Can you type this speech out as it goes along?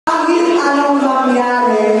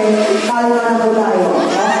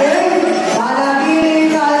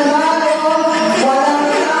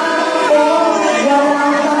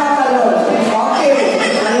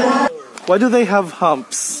Why do they have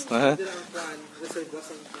humps?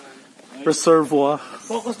 Reservoir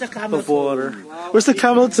Focus the camel of water. Where's the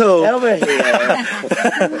camel toe? over here.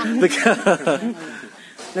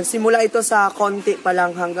 Nagsimula ito sa konti pa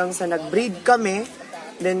lang hanggang sa nag-breed kami,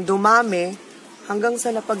 then dumami, hanggang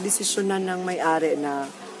sa napagdesisyonan ng may-ari na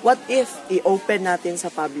what if i-open natin sa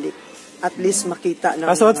public? At least makita ng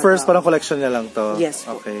so at first, parang collection niya lang to? Yes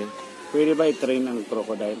po. Okay. Pwede ba i-train ng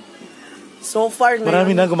crocodile? So far ngayon...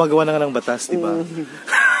 Marami na gumagawa na nga ng batas, di ba?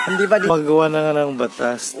 Hindi ba? Gumagawa na nga ng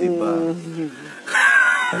batas, di ba?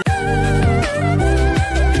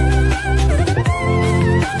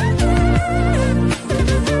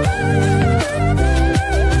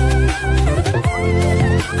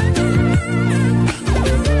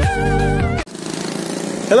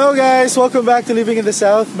 Hello guys! Welcome back to Living in the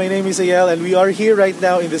South. My name is Ayel and we are here right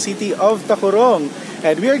now in the city of Tacurong.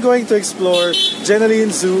 And we are going to explore Genalin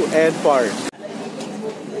Zoo and Park.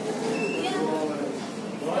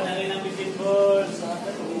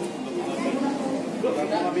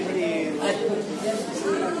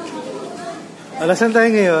 Alasan tayo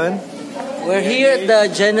ngayon? We're here at the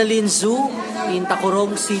Genalin Zoo in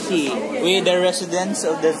Tacurong City. We're the residents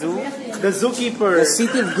of the zoo. The zookeeper. The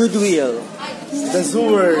City of Goodwill. The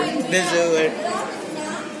zooer. The zooer.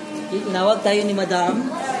 Tinawag tayo ni Madam.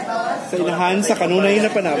 Sa inahan sa kanunay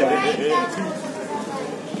na panabang.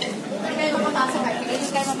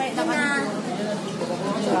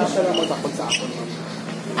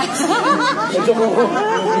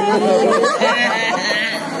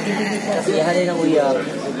 Kasi halin ng uyak.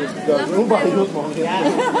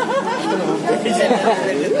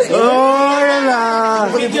 Oh, yan na!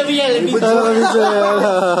 Video yan.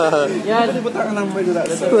 Yan.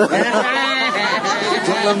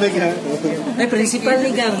 Joke lang bigyan. Ay, principal ni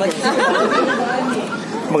Gang.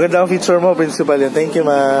 Maganda ang feature mo, principal yan. Thank you,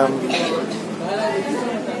 ma'am.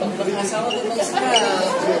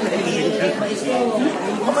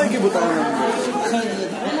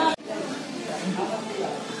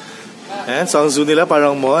 Ayan, so ang zoo nila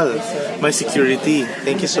parang mall. May security.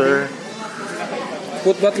 Thank you, sir.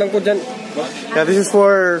 Put-bat lang po dyan. Yeah, this is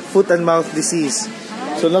for foot and mouth disease.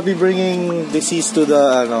 So not be bringing disease to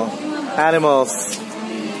the animals.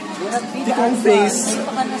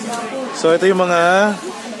 So ito yung mga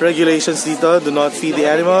regulations dito. Do not feed the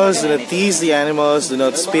animals, do not tease the animals, do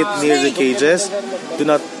not spit near the cages, do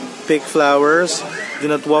not pick flowers, do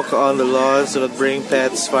not walk on the lawns, do not bring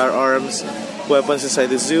pets, firearms, weapons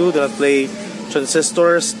inside the zoo, do not play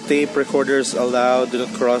transistors, tape recorders allowed, do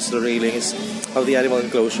not cross the railings of the animal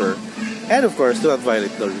enclosure, and of course, do not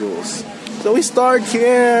violate the rules. So we start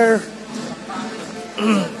here.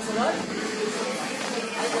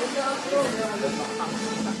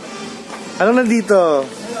 Ano nandito?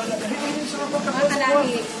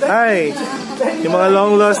 Hi! Yung mga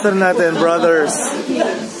long lost na natin, brothers.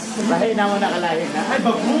 Lahi na mo nakalahi na. Ay,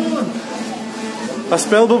 baboon!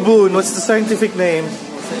 Spell baboon. What's the scientific name?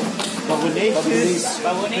 Babonation.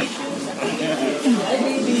 Hi,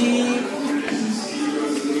 baby.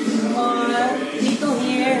 Come on. Dito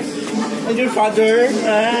here. And your father?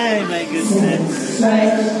 Ay, my goodness.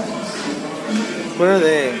 Where are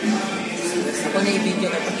they? Ako na yung video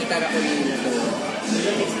na pakita na ko yung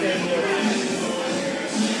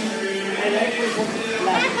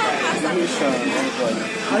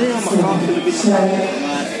Ano yung mga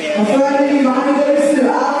friendly reminders to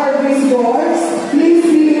our visitors, please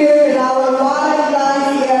be here in our live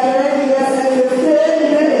line together because in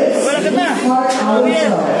 10 minutes we start our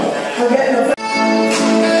show. Again,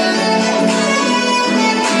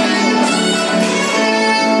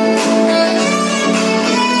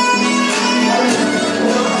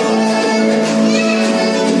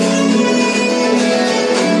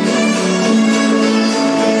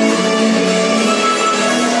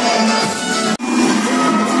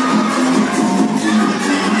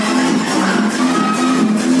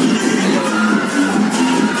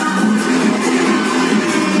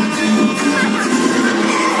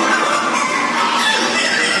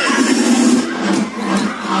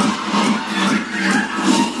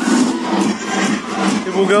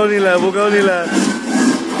 bugaw nila.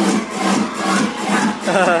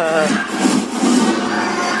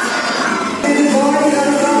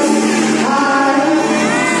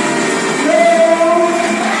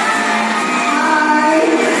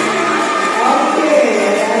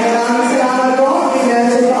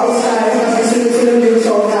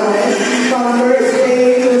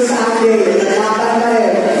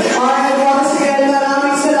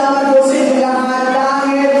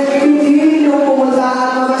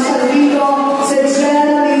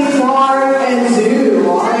 Genalin Park and Zoo.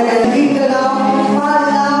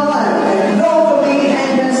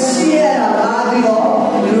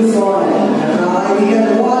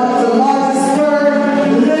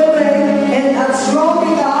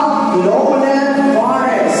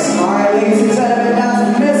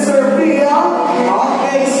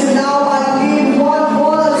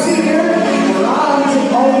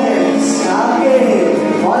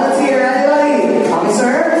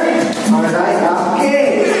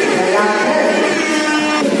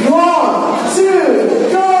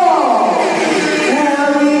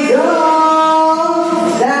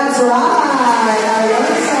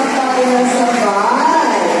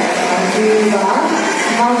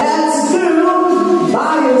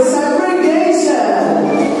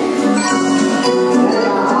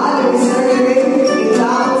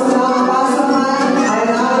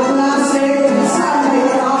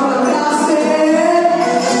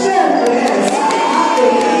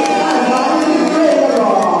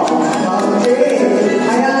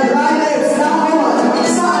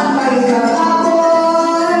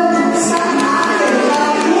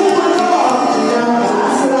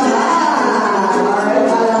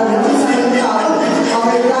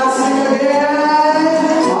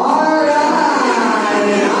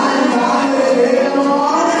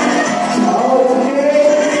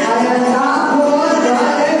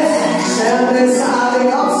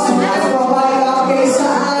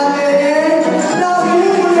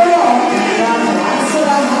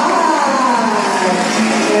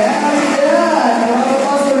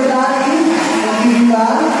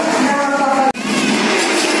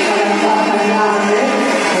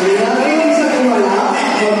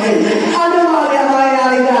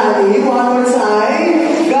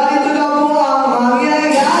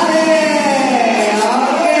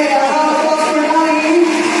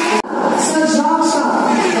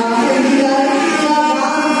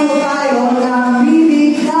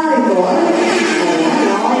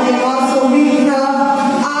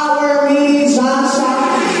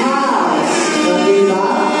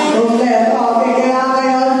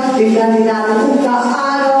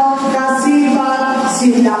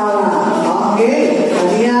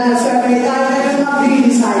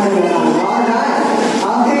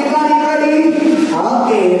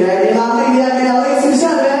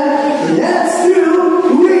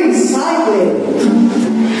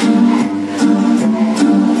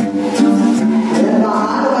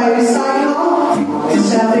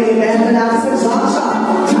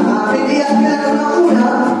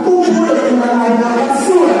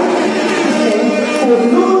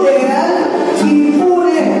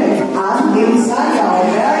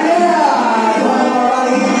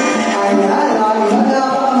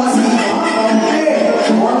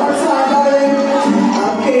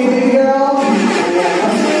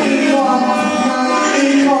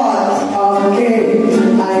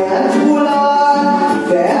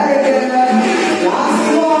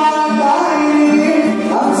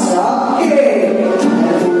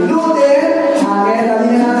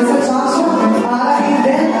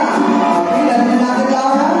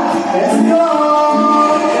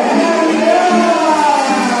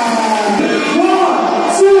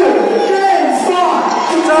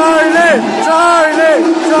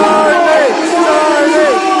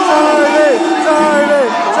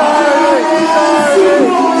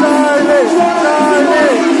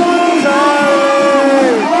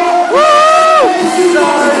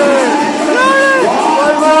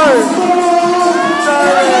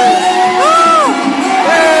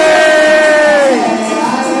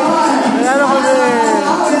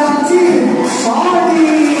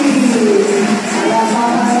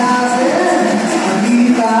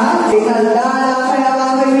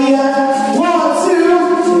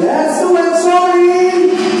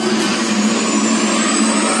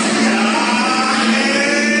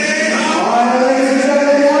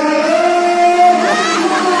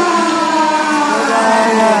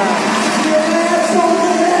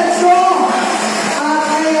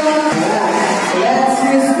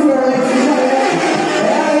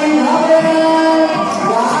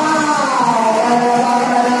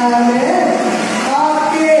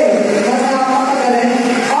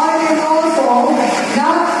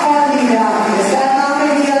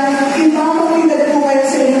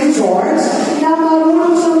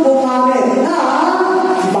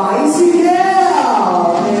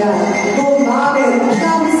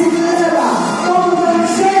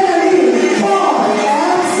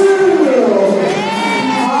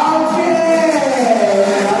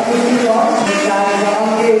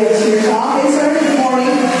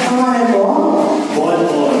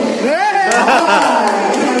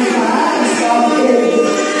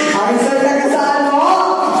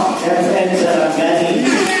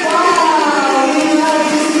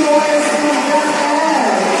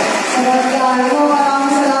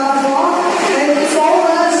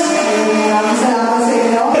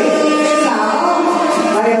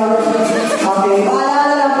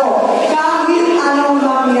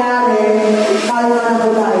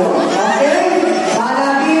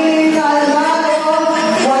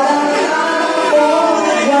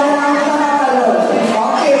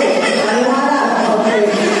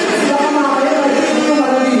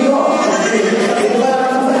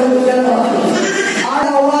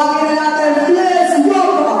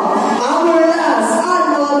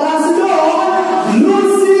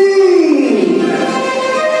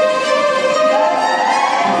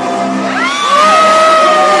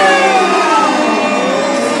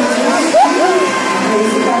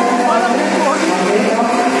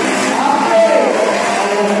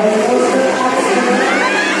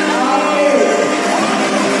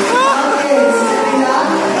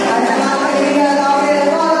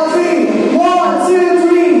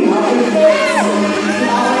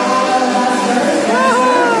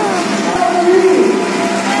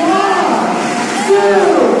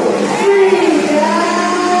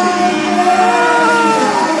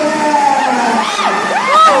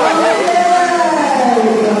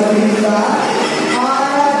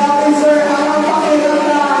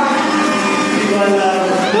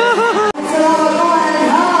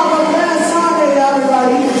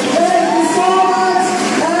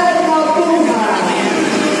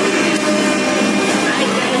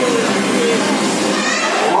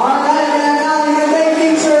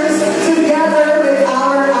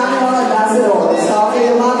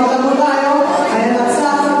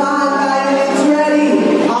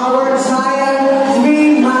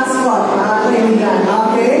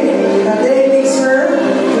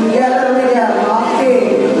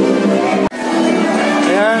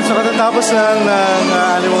 Tapos lang ng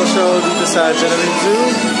animal show dito sa Genalin Zoo.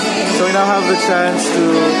 So we now have the chance to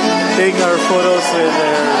take our photos with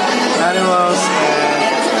their animals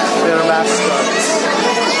and their mascots.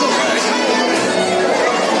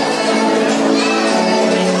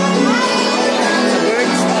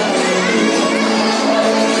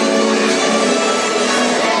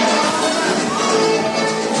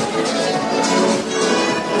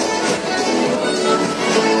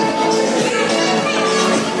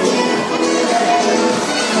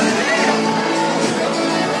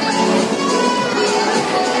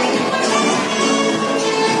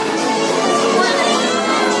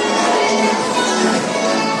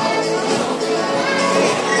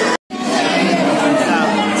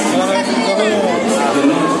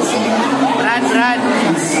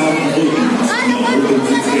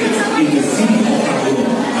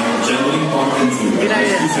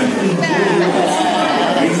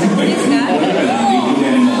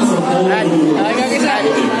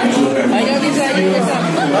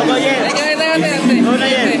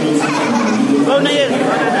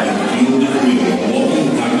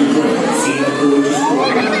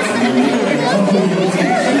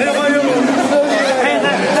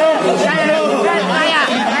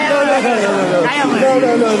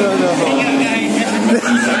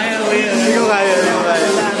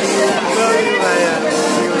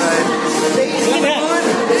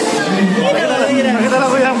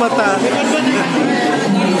 mata.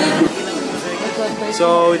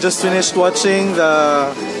 So we just finished watching the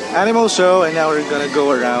animal show and now we're gonna go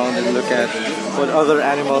around and look at what other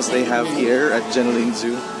animals they have here at Genalin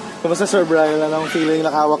Zoo. Kumusta Sir Brian? Anong feeling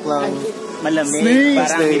nakawak lang? Malamig,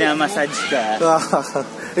 parang minamassage ka.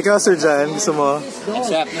 Ikaw Sir Jan, gusto mo?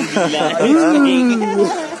 Exact ng dila.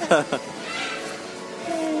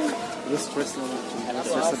 Stress na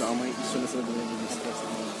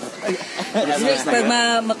Pag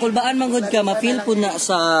makulbaan manggod ka, ma-feel po na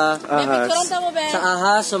sa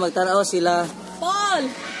ahas, so magtanaw sila. Paul!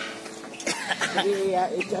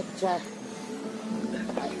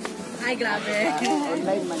 Ay, grabe.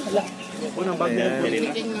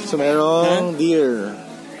 So merong deer.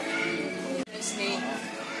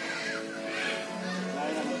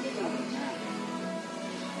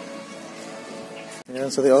 Yeah,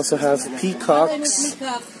 so they also have peacocks.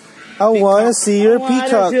 I want to see your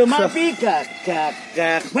peacock. My peacock,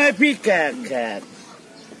 my peacock.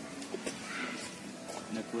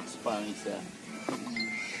 Nagputs pa ang isa.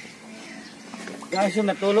 Kaso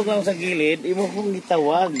natulog ako sa gilid, imo kong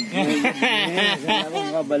itawag. Sana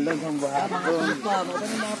akong mabalog ang buhapon.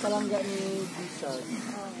 Maganda mga palangga ni Jesus.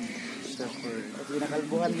 At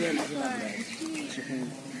pinakalbuhan yan.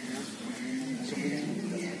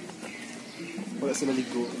 Wala sila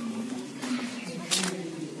ligo.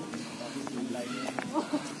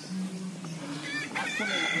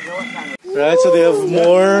 Right, so they have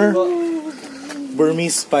more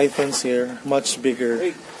Burmese pythons here, much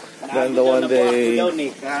bigger than the one they... I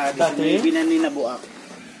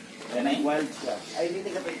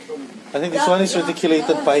think this one is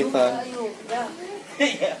reticulated python.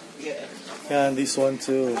 Yeah, and this one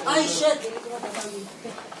too.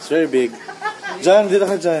 It's very big. Jan, dito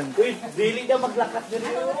ka Jan. Wait, dili na maglakat din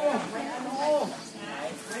ito.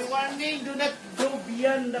 Warning, do not go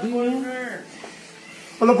beyond the corner.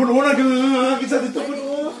 Look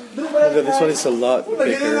at this one is a lot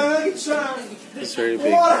bigger. It's very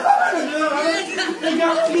big.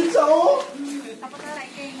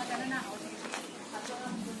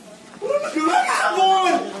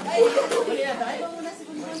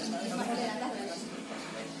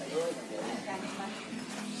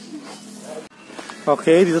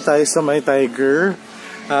 Okay, dito tayo sa may tiger.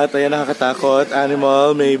 At ayan, nakakatakot.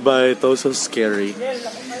 Animal may bite, also scary.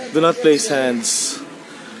 Do not place hands.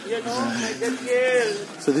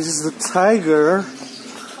 So this is the tiger.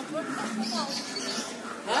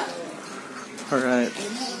 Alright.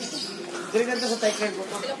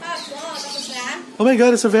 Oh my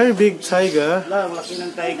god, it's a very big tiger. Laki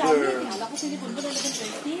ng tiger.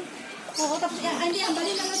 Oo, tapos, hindi, ang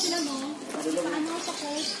bali naman sila, no? Ano sa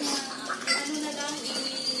course na, ano na lang,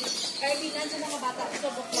 early lang sa mga bata,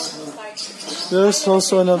 so buklang mag-start. There's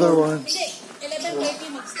also another one. Hindi,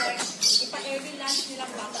 11:30 mag-start. Ipa-early lunch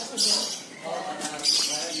nilang bata sa gym.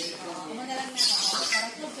 Ano na lang na,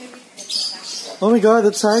 parang 2:30. Oh my god,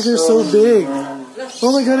 the tiger is so big.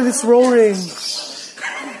 Oh my god, it's roaring.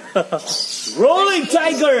 Rolling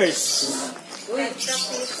tigers!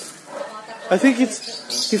 I think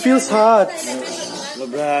he feels hot.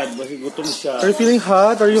 Brad, basi gutom siya. Are you feeling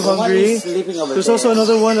hot? Are you hungry? There's also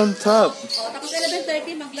another one on top. Tapos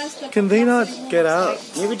 11:30 mag-lunch. Can they not get out?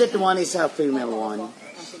 Maybe that one is a female one.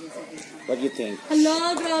 What do you think?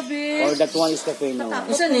 Hala, grabe. Or that one is the female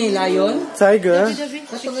one? Isa ni lion? Tiger?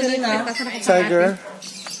 Tiger?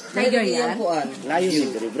 Tiger yan? Lion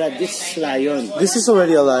ni Brad. This is lion. This is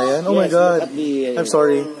already a lion? Oh my Yes, god. look at the, I'm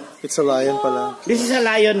sorry. It's a lion pala. This is a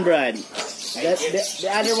lion, Brad.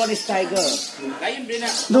 The other one is tiger. Lion din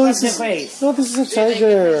na. No, Look at the face. No, this is a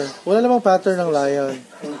tiger. Wala namang pattern ng lion.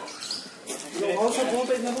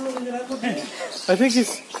 I think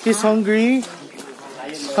he's hungry.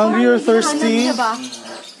 Hungry or thirsty.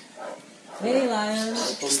 Hey, lion.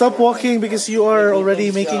 Stop walking because you are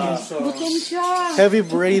already making heavy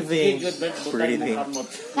breathing.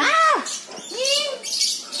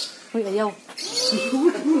 Uy, ayaw.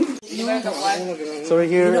 So we're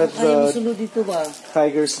here at the dito ba?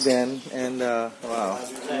 tiger's den, and wow,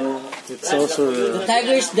 it's also The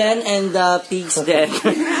tiger's den and the pig's den. the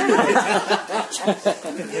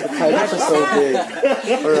tigers are so big.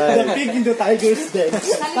 All right. Pig in the tiger's den.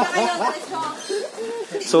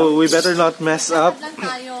 So we better not mess up,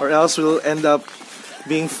 or else we'll end up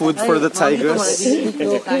being food for the tigers.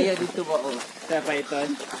 Dito, kaya dito ba? Sa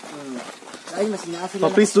python. Ay, mas inaasa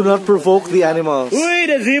But please do not provoke the animals. Uy,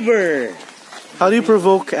 the zebra! How do you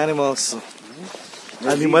provoke animals?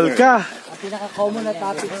 Animal ka! Ang pinaka-common na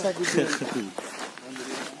topic sa dito.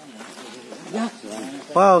 Yeah.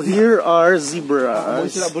 Wow, here are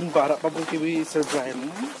zebras.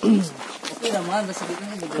 Okay naman, basta dito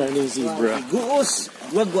na Tiny zebra. Guos!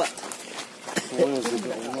 Wagwa!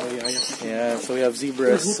 Yeah, so we have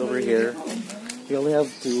zebras over here. We only have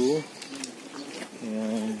 2.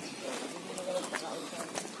 Yeah.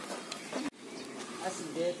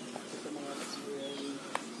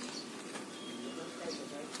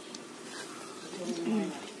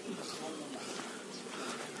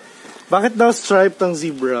 Bakit daw striped ang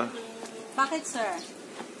zebra? Bakit, sir?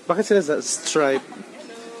 Bakit sila stripe?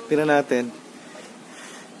 Tingnan natin.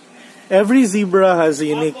 Every zebra has a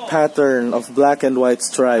unique pattern of black and white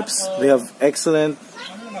stripes. They have excellent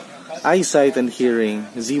eyesight and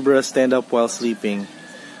hearing. Zebras stand up while sleeping.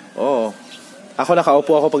 Oh. Ako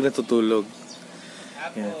nakaupo ako pag natutulog.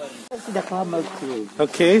 Yeah.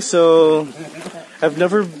 Okay, so I've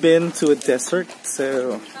never been to a desert,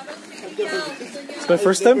 so it's my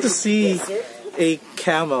first time to see a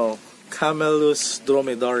camel. Camelus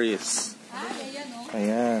dromedaris.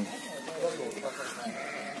 Ayan.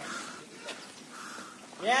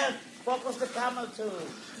 Yeah, focus the camel too.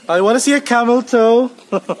 I want to see a camel toe.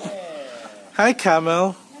 Hi,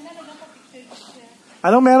 camel.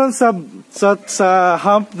 Anong meron sa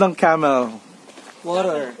hump ng camel?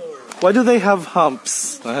 Water. Why do they have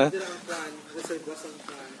humps?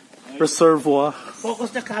 Reservoir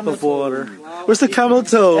Focus the camel of water. Where's the camel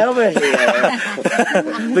toe? over here.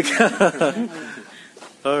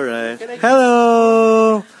 Alright.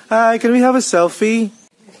 Hello! Hi, can we have a selfie?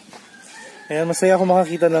 Ayan, masaya ako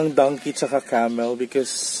makakita ng donkey tsaka camel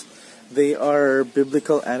because they are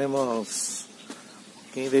biblical animals.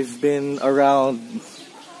 Okay, they've been around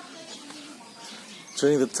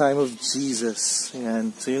during the time of Jesus.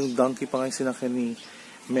 Ayan, so yung donkey pa nga sinakyan ni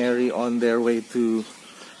Mary on their way to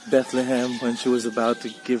Bethlehem when she was about to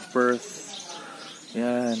give birth.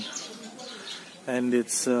 Ayan. And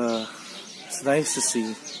it's nice to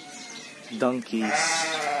see donkeys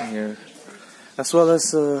here, as well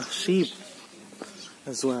as sheep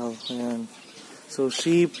as well. Ayan. So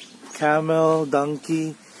sheep, camel,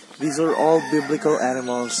 donkey, these are all biblical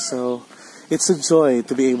animals, so it's a joy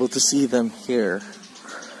to be able to see them here.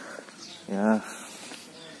 Yeah.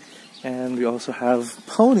 And we also have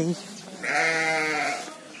ponies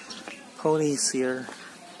here.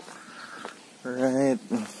 Alright.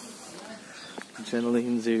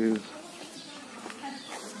 Genalin Zoo.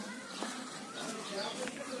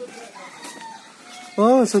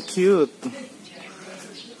 Oh, so cute.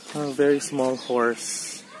 A very small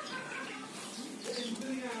horse.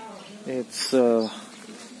 It's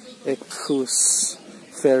Equus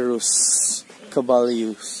ferus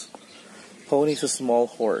cabalius. Pony's a small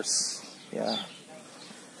horse. Yeah.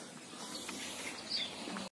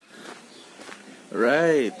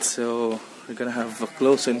 Right, so we're gonna have a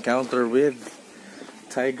close encounter with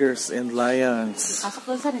tigers and lions.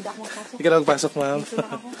 Hindi ka na magpasok, ma'am.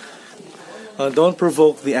 Don't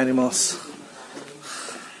provoke the animals.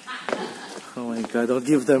 Oh my god, don't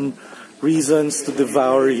give them reasons to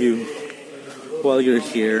devour you while you're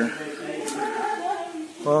here.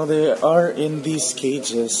 Well, they are in these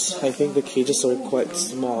cages. I think the cages are quite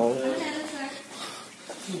small.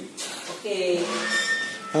 Okay.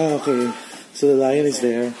 Ah, okay. So the lion is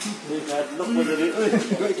there.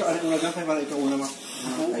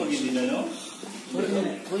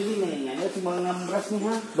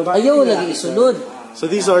 Ayaw lagi isunod. So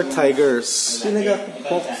these are tigers.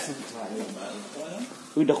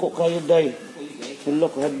 Uy, dako kayo, day.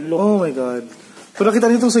 Hadlok. Oh my god. Pero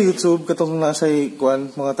nakita nito sa YouTube, katong nasa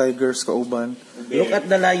kuan, mga tigers kauban. Look at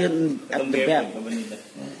the lion at the back.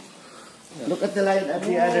 Look at the lion at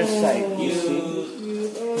the other side.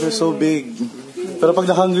 They're so big. Pero pag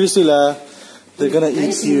na-hungry sila, they're gonna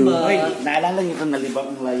eat you. Uy, naalala niyo itong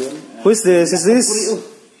nalibang ng lion? Who is this? Is this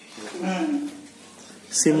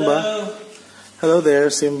Simba? Hello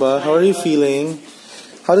there, Simba. How are you feeling?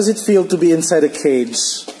 How does it feel to be inside a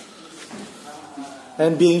cage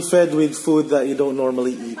and being fed with food that you don't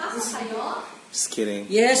normally eat? Just kidding.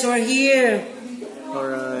 Yes, we're here.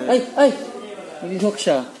 Alright. Ay! Nag-hook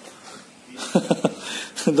siya.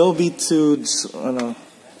 Don't be too,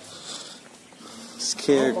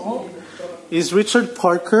 scared. Is Richard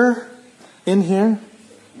Parker in here?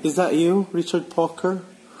 Is that you, Richard Parker?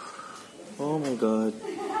 Oh my god.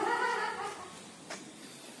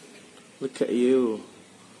 Look at you.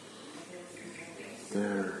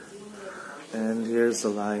 There. And here's the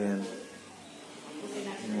lion.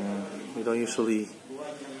 Yeah, we don't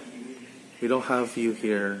have you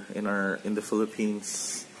here in the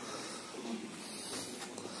Philippines.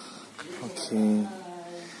 Okay.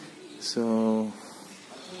 So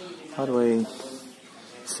how do I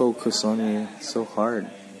focus on me. It's so hard.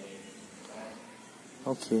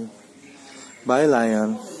 Okay. Bye,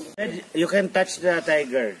 lion. You can touch the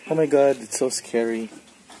tiger. Oh my god, it's so scary.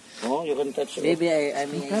 Oh, you can touch it. Baby, I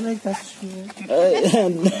mean... Can I touch you?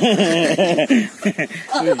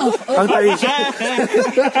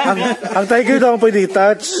 ang tiger daw ang pwede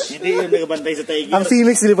i-touch. Hindi yung nagabantay sa tiger. Ang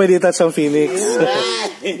phoenix, hindi pwede i-touch ang phoenix.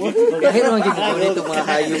 Kahit naman dito ko nito mga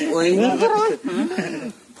hayop, oy.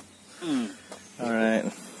 Alright.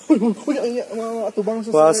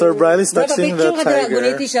 Wow, Sir Brile is touching the tiger.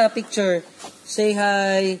 Guniti siya, picture. Say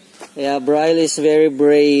hi. Yeah, Brile is very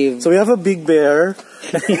brave. So we have a big bear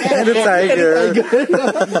and a tiger.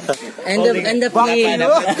 and the pig.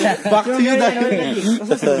 Back to you,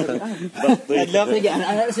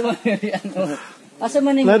 Asa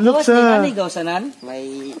man yung Ladlok siya. May sanan?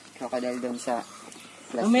 May crocodile doon sa...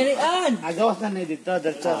 Umirian! Agawas na na dito.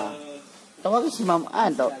 Tawagin si Ma'am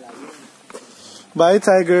Ann. Bye,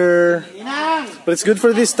 tiger. But it's good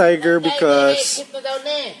for this tiger because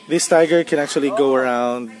this tiger can actually go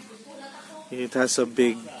around. It has a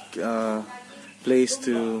big place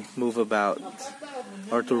to move about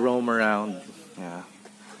or to roam around. Yeah,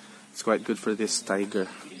 it's quite good for this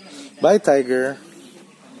tiger. Bye, tiger.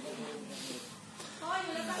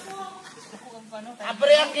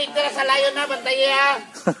 Abre ang gate na sa layo na, bantaya.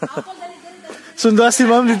 Sundo si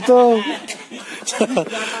ma'am dito.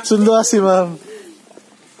 Sundo si ma'am.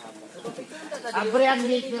 Abre ang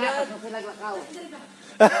gate na, kasi naglakaw.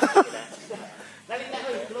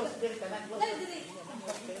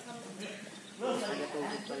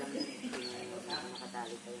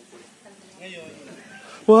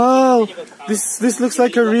 Wow, this looks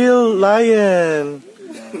like a real lion.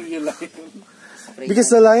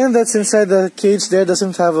 Because the lion that's inside the cage there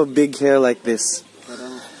doesn't have a big hair like this.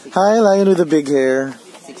 Hi, lion with a big hair.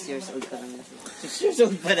 6 years old pa lang. 6 years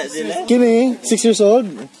old pa na sila. Kini, 6 years old.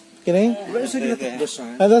 Kini.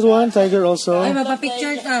 And that's one tiger also. Ay,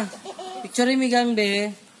 mapapicture ta. Picture mi gang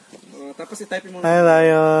be. Tapos i-type mo. Hi,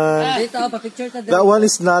 lion. Dito, papicture ta. That one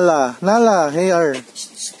is Nala. Nala, hey, R.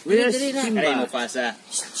 Where's Simba? Mufasa.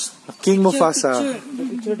 King Mufasa.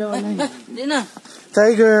 Di na.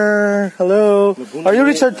 Tiger, hello. Are you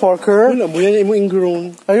Richard Parker?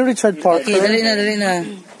 Are you Richard Okay, Parker? dali na.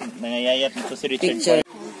 Nangayayat nito si Richard. Picture.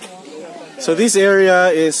 So this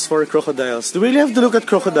area is for crocodiles. Do we really have to look at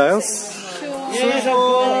crocodiles? Yes, of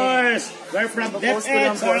course. We're from Death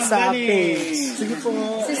Edge, Sarangani. Si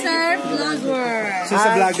Sir Vlogger. She's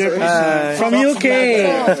a vlogger. From UK.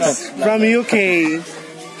 From UK.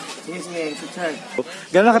 Yes, ma'am. Si Chad.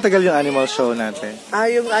 Gano'n katagal yung animal show natin?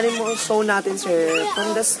 Yung animal show natin, sir,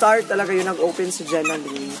 from the start talaga yung nag-open si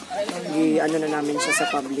Genalin. Ano na namin siya sa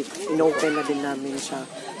public. In-open na din namin siya.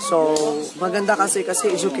 So, maganda kasi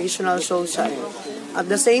educational show siya eh. At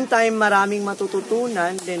the same time, maraming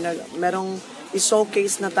matututunan. Then, merong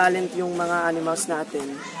i-showcase na talent yung mga animals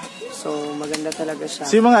natin. So, maganda talaga siya.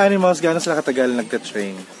 So yung mga animals, gano'n sila katagal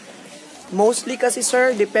nagka-train? Mostly kasi,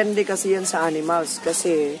 sir, depende kasi yan sa animals.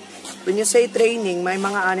 Kasi, when you say training, may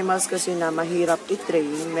mga animals kasi na mahirap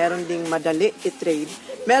i-train. Meron ding madali i-train.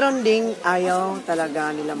 Meron ding ayaw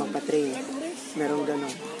talaga nila magpa-train. Meron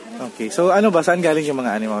ganun. Okay, so ano ba? Saan galing yung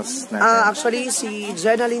mga animals natin? Actually, si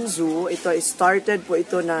Genalin Zoo, ito started po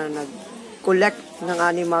ito na nag-collect ng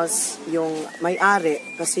animals yung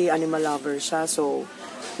may-ari kasi animal lover siya. So,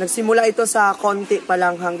 nagsimula ito sa konti pa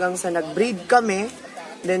lang hanggang sa nag-breed kami.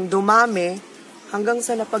 Then dumami hanggang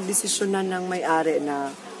sa napagdesisyonan ng may-ari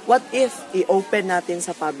na what if i-open natin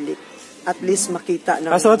sa public? At least makita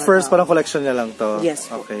ng so at first, parang collection niya lang to? Yes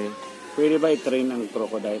po. Okay. Pwede ba i-train ng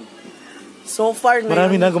crocodile? So far,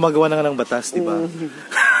 Marami na gumagawa na ng batas, di ba?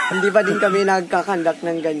 Hindi pa din kami nagkakandak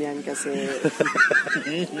ng ganyan kasi...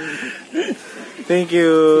 Thank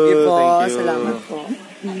you. Sige po, Thank you. salamat po.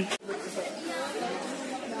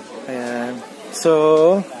 Ayan. So,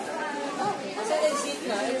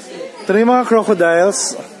 ito na yung mga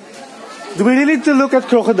crocodiles. Do we really need to look at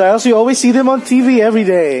crocodiles? We always see them on TV every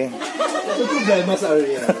day. Problema sa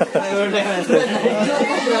area.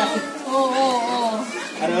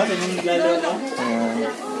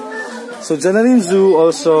 So, Genalin Zoo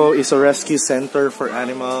also is a rescue center for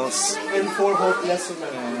animals. And for hopeless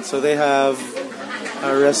women. So, they have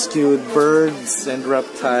rescued birds and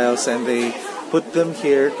reptiles and they put them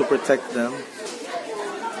here to protect them.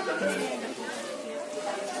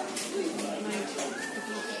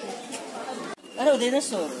 Ano,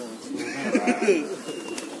 dinosaur?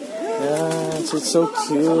 Yeah, it's so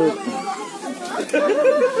cute.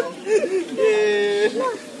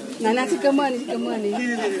 Nana, si Kaman.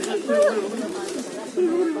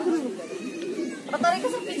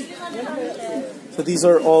 So these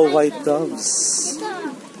are all white doves.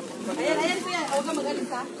 ka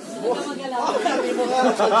mag-alis ha? Huwag ka mag-alaw.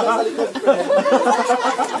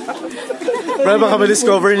 Bro, baka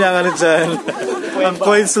ma-discover niya ang ano dyan. Ang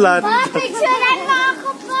coin slot. Picturean mo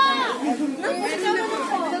ako po!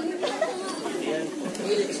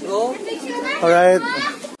 Let's go. Alright.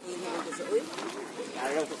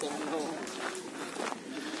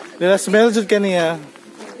 Nila smell dyan kaniya.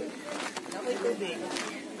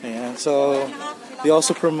 Ayan, so they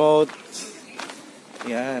also promote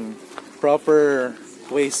proper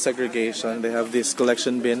waste segregation. They have this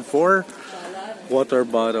collection bin for water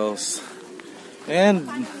bottles. And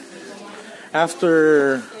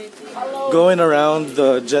after going around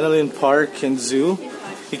the Genalin Park and Zoo,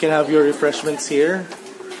 you can have your refreshments here.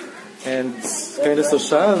 And kind of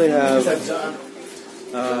social, they have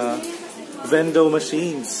vendo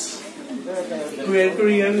machines.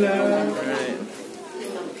 Korean Alright.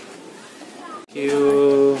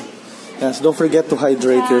 You yes, don't forget to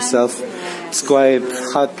hydrate yourself. It's quite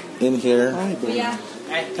hot in here.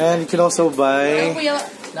 And you can also buy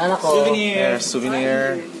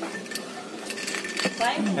souvenir.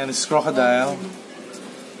 And it's crocodile.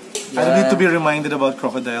 I don't need to be reminded about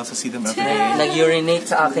crocodiles. I see them every day. Nag-urinate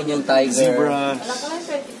sa akin yung tiger. Zebras.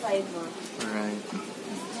 Alright.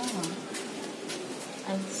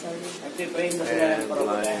 I'm sorry. And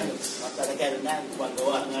lions.